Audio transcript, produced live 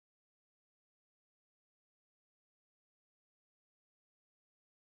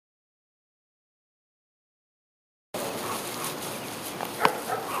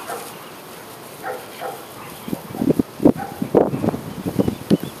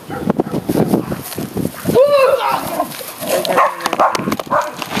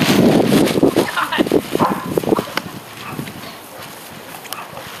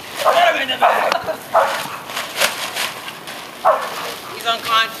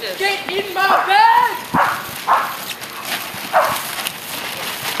this. Get in my bag!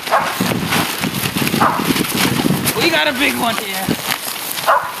 We got a big one here.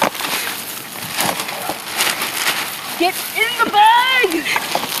 Get in the bag!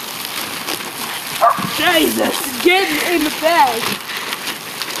 Jesus! Get in the bag!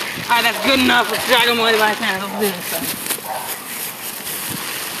 Alright, that's good enough. Let's drag him away by his hand. Let's do this.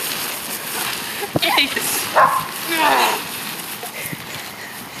 Jesus!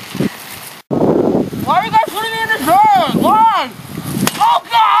 Why are you guys putting me in this bag? Why? Oh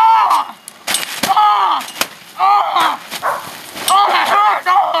God! Oh! Oh! Oh, that hurts!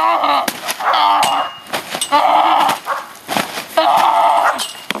 Oh! Oh!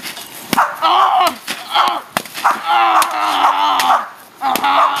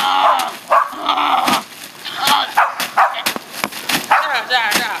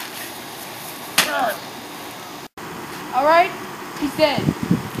 Alright, he's dead.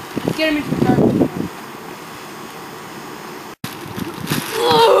 Let's get him into the garbage.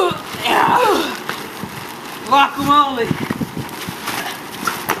 Guacamole!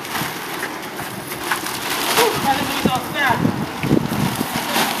 Gotta do so fast.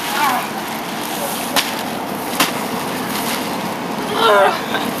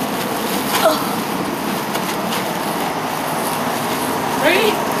 Ready?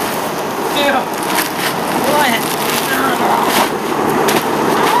 2, 1.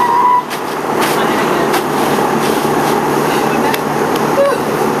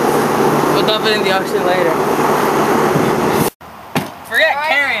 We'll dump it in the ocean later. Forget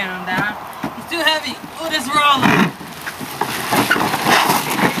carrying him down. He's too heavy. We'll just roll him.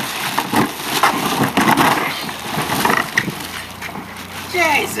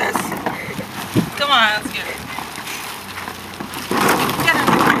 Jesus! Come on, let's get it. Get him.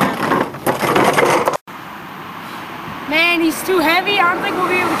 Man, he's too heavy. I don't think we'll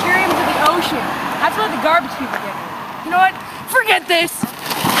be able to carry him to the ocean. That's what the garbage people get. You know what? Forget this.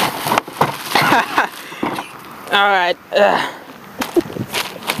 Alright.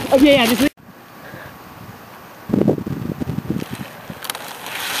 Okay, yeah, just leave.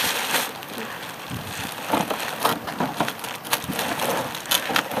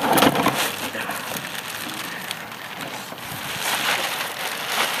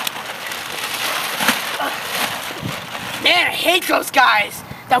 Man, I hate those guys.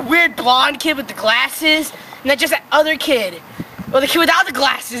 That weird blonde kid with the glasses, and then just that other kid. Well, the kid without the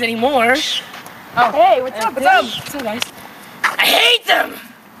glasses anymore. Oh, hey, what's up? What's up? What's up, guys? I hate them!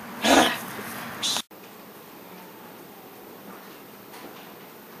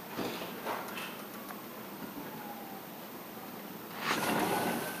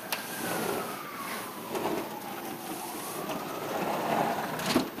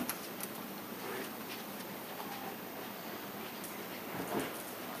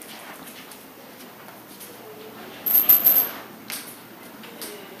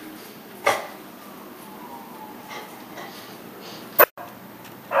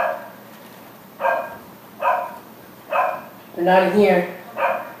 They're not in here.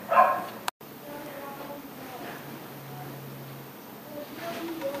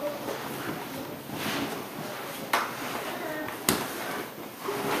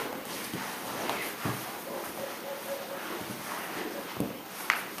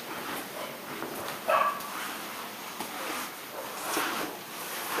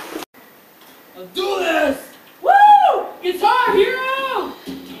 Let's do this! Woo! Guitar Hero!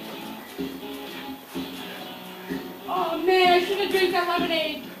 Oh man, I should have drank that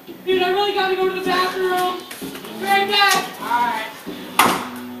lemonade. Dude, I really gotta go to the bathroom. Be right back. Alright.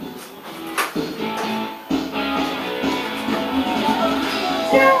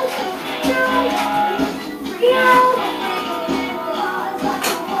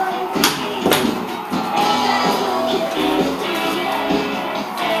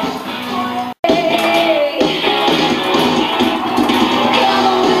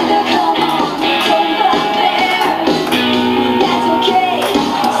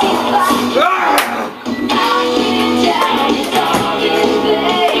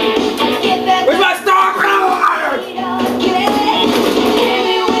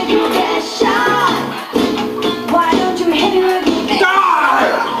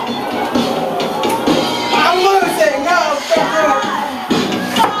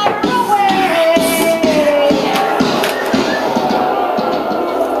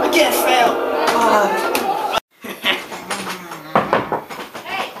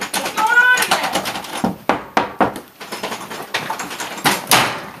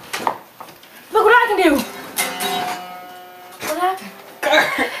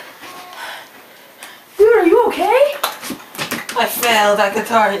 that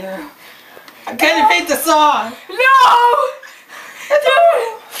guitar here. I can't paint the song. No!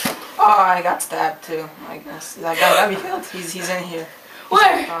 Dude! Oh, I got stabbed too, I guess. That guy got me killed. He's in here.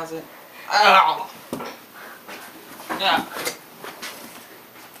 Where? In the closet. Ow. Yeah.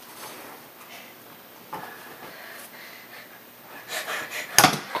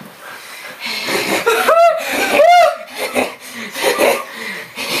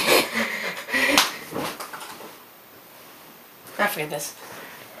 I forget this.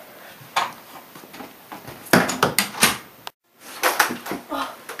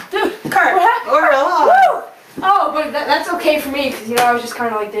 Dude, Kurt, we're alive. Oh, but that's okay for me, because, you know, I was just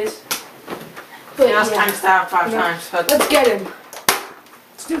kind of like this. But, Yeah, it's time to stab 5 times. But let's get him.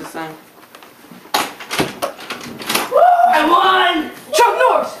 let's do the same. I won! Chuck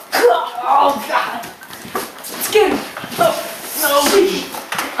Norris! Oh, God. Let's get him. Oh, no.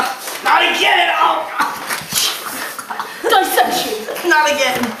 Not again! Oh, God. Dissection. Not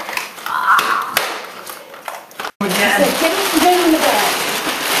again. Get him in the bag.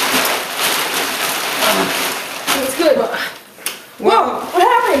 It's good. Whoa! What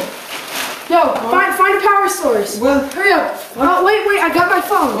happened? Yo, find a power source. Well, Hurry up. Oh, wait, I got my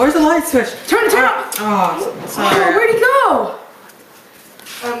phone. where's the light switch? Turn it up. Oh, sorry. Oh, where'd he go?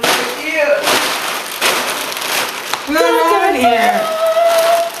 I'm with you. We're in here.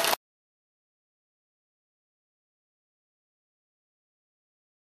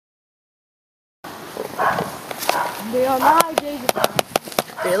 They are my days.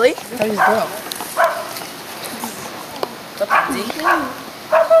 Really? How does it go? What's up,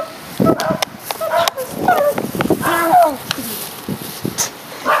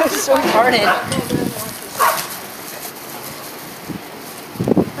 It's so retarded.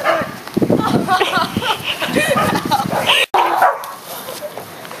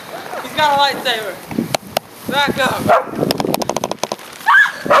 He's got a lightsaber. Back up.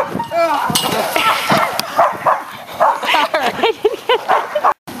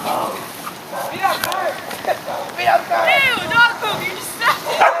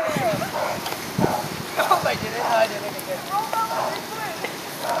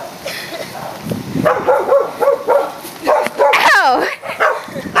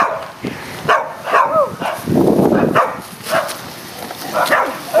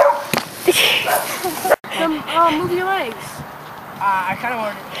 Move your legs. I kind of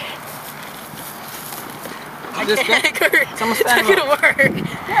wanted it. I can't, Kurt. It's not going to work.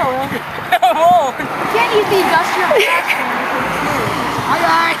 Yeah, well. Oh. You can't use the industrial platform. Hi,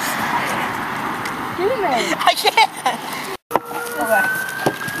 guys. Get in there. I can't. Okay.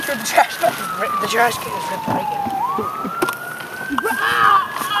 Sure, the trash can is ripped. The trash can is ripped right again.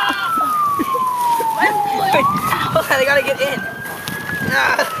 Wait, hold on, I gotta get in.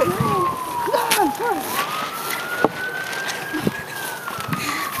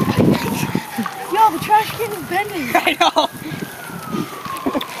 Yo, the trash can is bending. I know.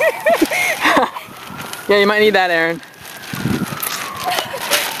 Yeah, you might need that, Aaron.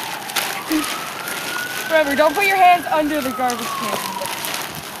 Remember, don't put your hands under the garbage can.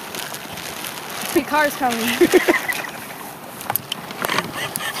 The car's coming.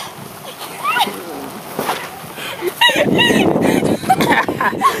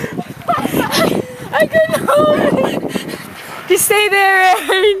 I couldn't hold it. Just stay there,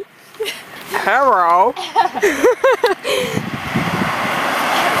 Aaron. Hello.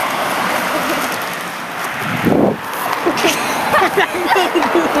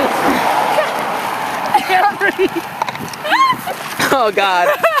 Oh God,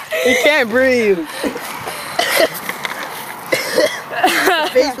 you can't breathe. His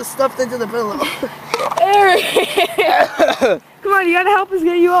face was stuffed into the pillow. Aaron. Come on, you gotta help us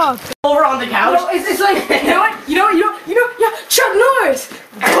get you off. Over on the couch. No, it's like, you know, yeah, Chuck Norris.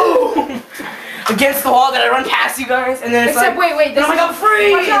 Boom! Against the wall that I run past you guys, and then it's Except, like, wait, then I'm like, I'm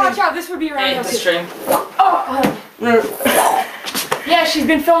free! Watch out, this would be around Hey, us. the string. Oh, yeah, she's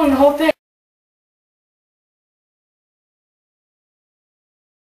been filming the whole thing.